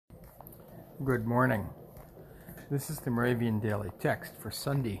Good morning. This is the Moravian Daily Text for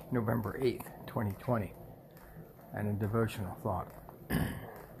Sunday, November 8th, 2020, and a devotional thought.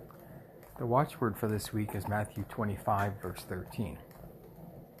 The watchword for this week is Matthew 25, verse 13.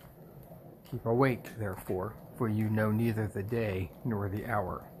 Keep awake, therefore, for you know neither the day nor the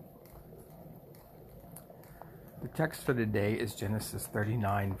hour. The text for today is Genesis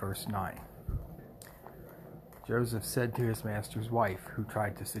 39, verse 9. Joseph said to his master's wife, who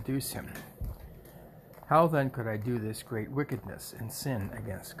tried to seduce him, "How then could I do this great wickedness and sin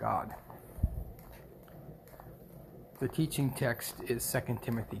against God?" The teaching text is 2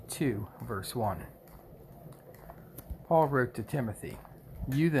 Timothy 2, verse 1. Paul wrote to Timothy,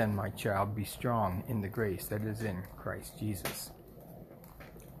 "You then, my child, be strong in the grace that is in Christ Jesus."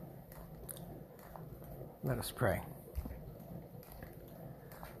 Let us pray.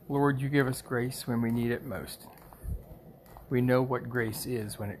 Lord, you give us grace when we need it most. We know what grace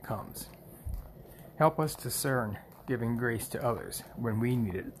is when it comes. Help us discern giving grace to others when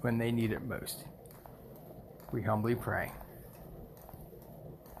they need it most. We humbly pray.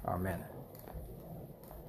 Amen.